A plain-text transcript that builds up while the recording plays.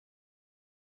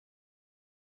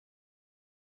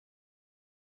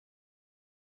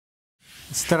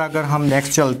इस तरह अगर हम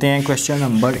नेक्स्ट चलते हैं क्वेश्चन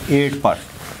नंबर 8 पर,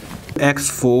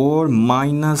 x4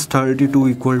 माइनस 32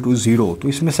 इक्वल टू 0, तो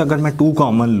इसमें से अगर मैं 2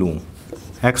 कॉमन लूँ,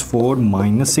 x4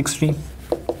 माइनस 16,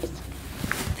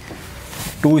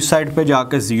 2 इस साइड पे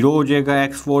जाकर 0 हो जाएगा,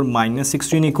 x4 माइनस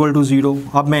 16 इक्वल टू 0।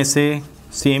 अब मैं इसे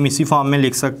सेम इसी फॉर्म में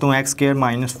लिख सकता हूँ, x square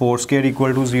minus 4 square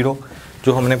equal to 0,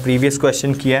 जो हमने प्रीवियस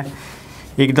क्वेश्चन किया है।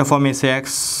 एक दफ़ा मैं इसे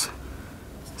एक्स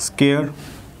स्क्वायर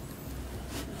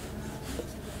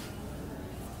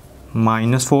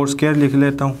माइनस 4 स्क्वायर लिख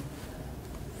लेता हूँ,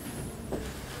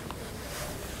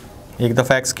 एक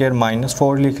दफ़ा एक्स स्क्वायर माइनस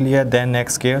 4 लिख लिया, देन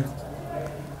एक्स स्क्वायर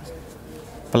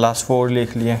प्लस 4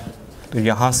 लिख लिया। तो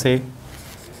यहाँ से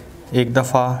एक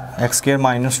दफ़ा एक्स स्क्वायर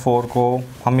माइनस 4 को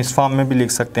हम इस फॉर्म में भी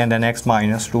लिख सकते हैं, then x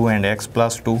minus 2 and x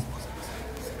plus 2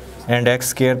 and x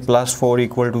square plus 4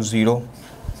 equal to 0।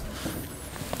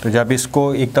 तो जब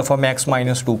इसको एक दफ़ा मैं एक्स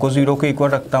माइनस 2 को 0 के इक्वल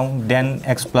रखता हूँ, देन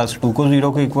एक्स प्लस 2 को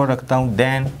 0 के इक्वल रखता हूँ,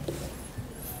 देन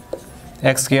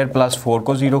एक्स स्क्वायर प्लस 4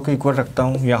 को 0 के इक्वल रखता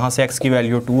हूँ। यहाँ से x की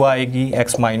वैल्यू 2 आएगी,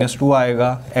 x माइनस 2 आएगा,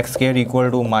 x square equal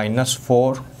to minus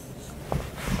 4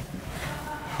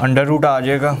 under root आ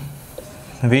जाएगा,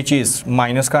 विच इज़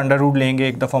माइनस का अंडर रूट लेंगे,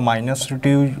 एक दफ़ा minus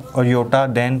 2 aorta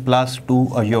then plus 2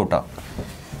 aorta.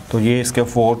 तो ये इसके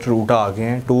 4th रूट आ गए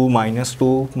हैं, 2 minus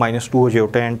 2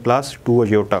 aorta and plus 2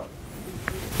 aorta.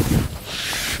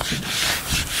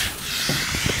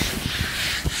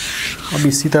 अब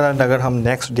इसी तरह अगर हम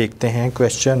नेक्स्ट देखते हैं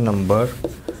क्वेश्चन नंबर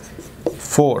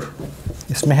 4,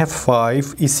 इसमें है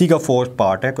 5, इसी का 4th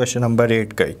पार्ट है क्वेश्चन नंबर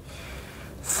 8 का ही,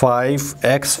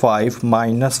 5x5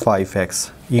 minus 5x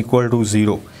equal to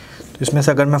 0। तो इसमें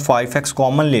से अगर मैं 5x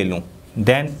कॉमन ले लूँ,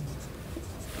 देन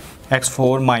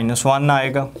x4 माइनस 1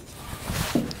 आएगा।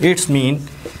 इट्स मीन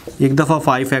एक दफ़ा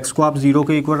 5x को आप 0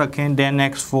 के इक्वल रखें, देन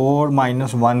x4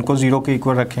 माइनस 1 को 0 के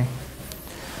इक्वल रखें।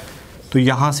 तो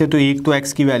यहाँ से तो एक तो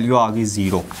x की वैल्यू आ गई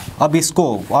 0। अब इसको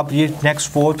ये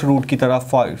नेक्स्ट 4th रूट की तरफ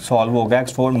सॉल्व हो गया,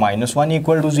 x4 माइनस 1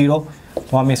 इक्वल टू 0,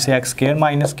 तो हम इसे एक्स स्क्वायर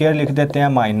माइनस स्क्वायर लिख देते हैं,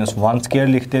 माइनस 1 स्क्वायर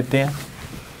लिख देते हैं।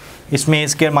 इसमें ए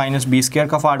स्क्वायर माइनस बी स्क्वायर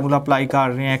का फार्मूला अप्लाई कर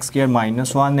रहे हैं, x square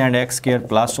minus 1 and x square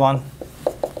plus 1।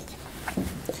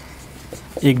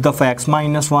 एक दफ़ा x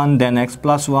minus 1 then x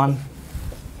plus 1।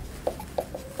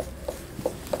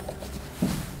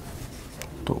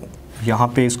 तो यहाँ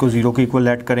पे इसको 0 के इक्वल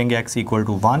ऐड करेंगे, x equal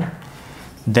to 1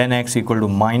 then x equal to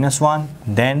minus 1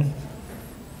 then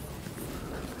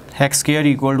x square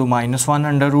equal to minus 1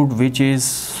 under root which is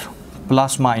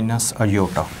plus minus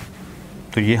iota.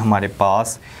 तो ये हमारे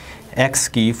पास x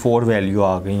की 4 वैल्यू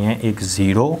आ गई हैं, एक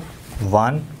 0,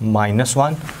 1, माइनस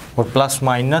 1 और प्लस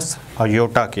माइनस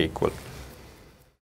अयोटा के इक्वल।